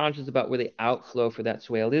very conscious about where the outflow for that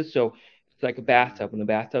swale is. So it's like a bathtub. When the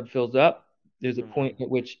bathtub fills up, there's a point at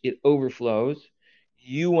which it overflows.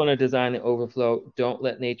 You want to design the overflow. Don't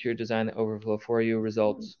let nature design the overflow for you.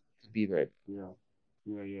 Results to be very. Yeah,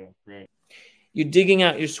 great. You're digging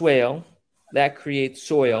out your swale. That creates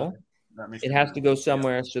soil. It has to go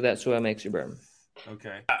somewhere, so that soil makes your berm.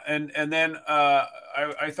 Okay. And then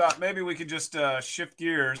I thought maybe we could just shift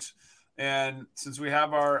gears, and since we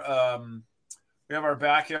have our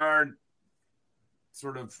backyard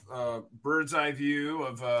sort of bird's eye view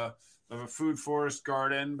of a food forest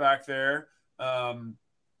garden back there,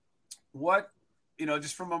 what,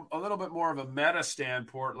 just from a little bit more of a meta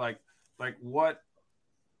standpoint, like what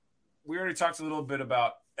we already talked a little bit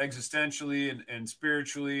about existentially and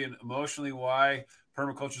spiritually and emotionally, why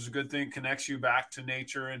permaculture is a good thing, connects you back to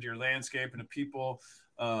nature and to your landscape and to people.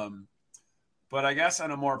 But I guess on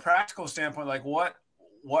a more practical standpoint, like what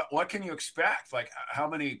can you expect? Like how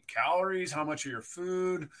many calories, how much of your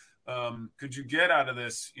food could you get out of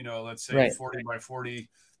this, let's say 40 by 40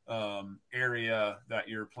 area that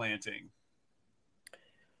you're planting?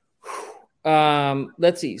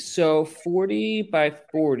 Let's see. So 40 by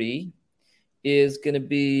 40 is going to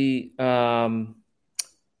be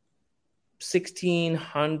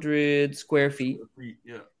 1,600 square feet.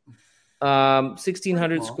 Yeah.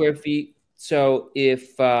 1,600 square feet. So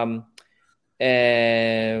if an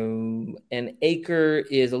acre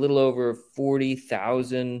is a little over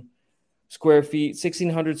 40,000 square feet,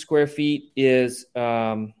 1,600 square feet is,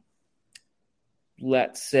 let's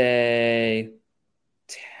say,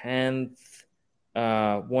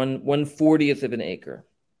 1/40th of an acre.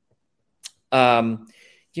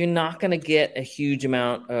 You're not going to get a huge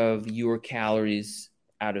amount of your calories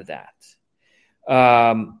out of that.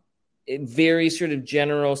 Very sort of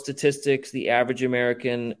general statistics. The average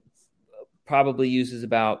American probably uses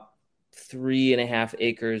about 3.5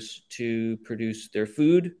 acres to produce their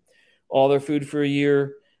food, all their food for a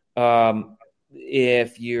year.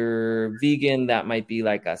 If you're vegan, that might be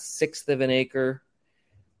like 1/6 of an acre.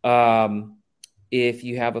 If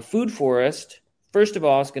you have a food forest, first of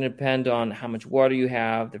all, it's going to depend on how much water you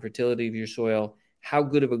have, the fertility of your soil, how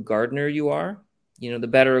good of a gardener you are. The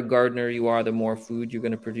better a gardener you are, the more food you're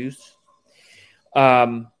going to produce.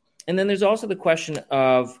 And then there's also the question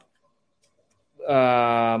of,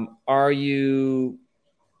 are you,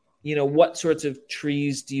 what sorts of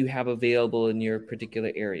trees do you have available in your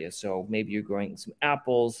particular area? So maybe you're growing some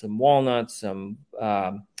apples, some walnuts, some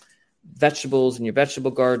vegetables in your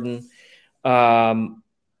vegetable garden. If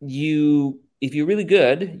you're really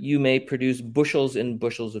good, you may produce bushels and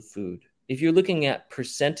bushels of food. If you're looking at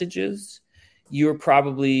percentages, you're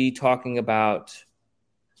probably talking about,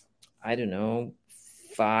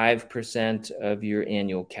 5% of your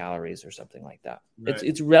annual calories or something like that. Right.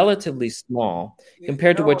 It's relatively small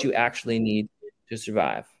compared to what you actually need to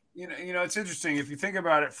survive. It's interesting if you think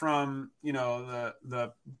about it from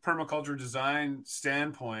the permaculture design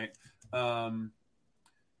standpoint.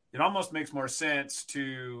 It almost makes more sense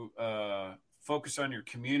to focus on your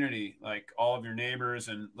community, like all of your neighbors.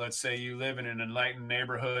 And let's say you live in an enlightened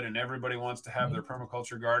neighborhood, and everybody wants to have their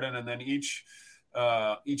permaculture garden, and then each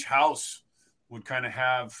house would kind of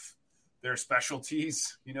have their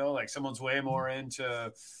specialties. Like someone's way more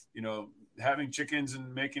into having chickens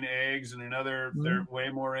and making eggs, and another they're way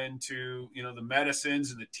more into the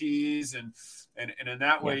medicines and the teas, and in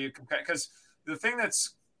that way you compare. Because the thing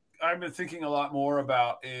that's I've been thinking a lot more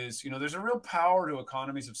about is there's a real power to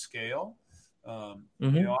economies of scale.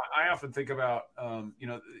 I often think about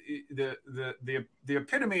the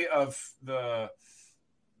epitome of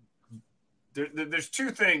there's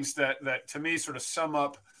two things that to me sort of sum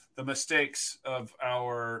up the mistakes of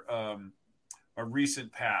our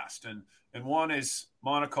recent past, and one is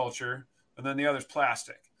monoculture, and then the other is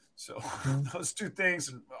plastic. So those two things,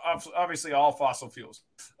 and obviously all fossil fuels,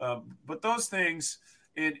 but those things,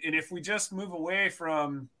 and if we just move away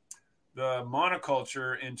from the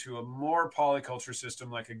monoculture into a more polyculture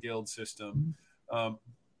system, like a guild system,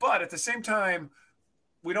 but at the same time,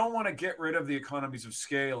 we don't want to get rid of the economies of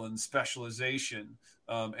scale and specialization,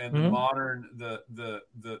 and the modern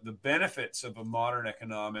the benefits of a modern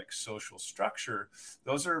economic social structure.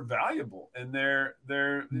 Those are valuable, and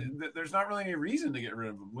there's not really any reason to get rid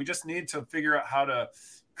of them. We just need to figure out how to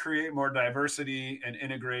create more diversity and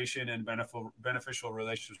integration and beneficial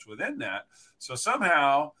relationships within that. So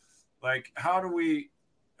somehow, like, how do we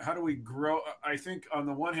grow? I think on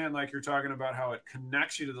the one hand, like you're talking about, how it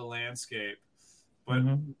connects you to the landscape, but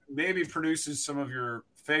maybe produces some of your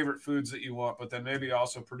favorite foods that you want, but then maybe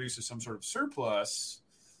also produces some sort of surplus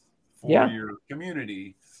for your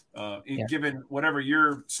community, given whatever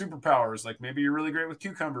your superpower is. Like maybe you're really great with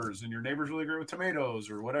cucumbers and your neighbor's really great with tomatoes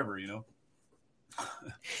or whatever,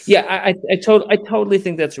 I totally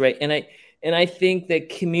think that's right. And I think that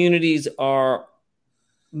communities are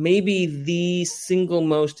maybe the single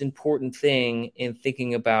most important thing in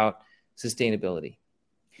thinking about sustainability.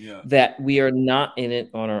 That we are not in it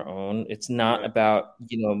on our own. It's not about,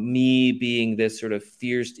 me being this sort of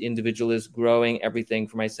fierce individualist, growing everything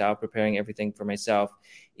for myself, preparing everything for myself.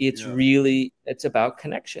 It's about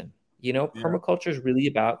connection. Permaculture is really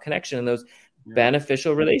about connection and those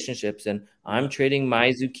beneficial relationships. And I'm trading my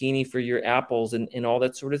zucchini for your apples and all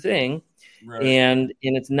that sort of thing. Right. And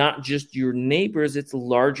it's not just your neighbors, it's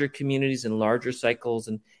larger communities and larger cycles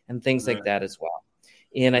and things like that as well.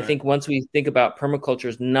 And I think once we think about permaculture,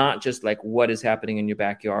 is not just like what is happening in your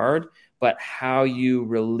backyard, but how you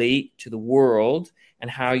relate to the world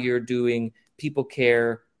and how you're doing people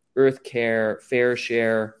care, earth care, fair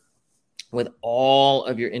share with all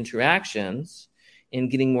of your interactions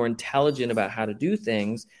and getting more intelligent about how to do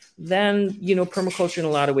things, then, permaculture in a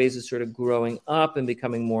lot of ways is sort of growing up and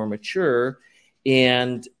becoming more mature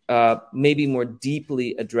and maybe more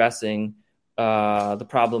deeply addressing the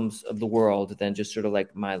problems of the world than just sort of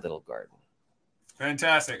like my little garden.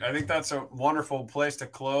 Fantastic. I think that's a wonderful place to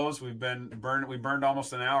close. We burned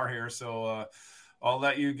almost an hour here, so I'll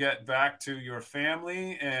let you get back to your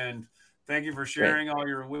family, and thank you for sharing all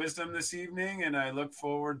your wisdom this evening. And I look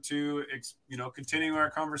forward to continuing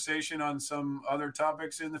our conversation on some other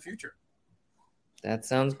topics in the future. That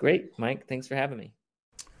sounds great, Mike. Thanks for having me.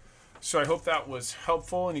 So I hope that was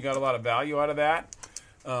helpful and you got a lot of value out of that.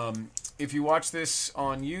 If you watch this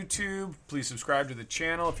on YouTube, please subscribe to the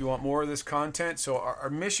channel if you want more of this content. So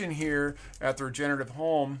our mission here at the Regenerative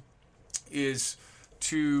Home is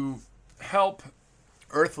to help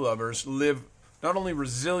earth lovers live not only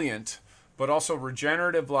resilient, but also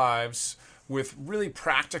regenerative lives with really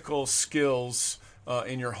practical skills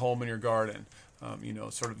in your home and your garden.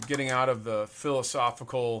 Sort of getting out of the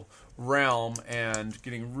philosophical realm and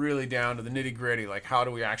getting really down to the nitty gritty, like how do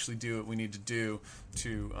we actually do what we need to do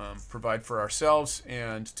to provide for ourselves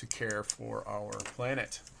and to care for our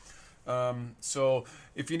planet. So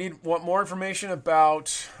if you want more information about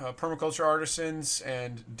Permaculture Artisans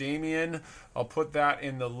and Damien, I'll put that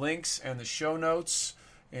in the links and the show notes.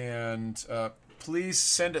 And please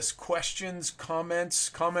send us questions, comments,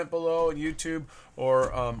 comment below on YouTube or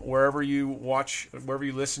wherever you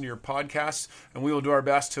listen to your podcasts, and we will do our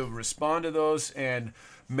best to respond to those and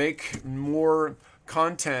make more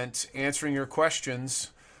content answering your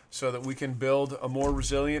questions so that we can build a more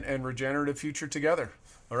resilient and regenerative future together.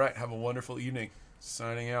 All right, have a wonderful evening.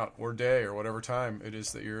 Signing out, or day, or whatever time it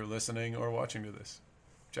is that you're listening or watching to this.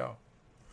 Ciao.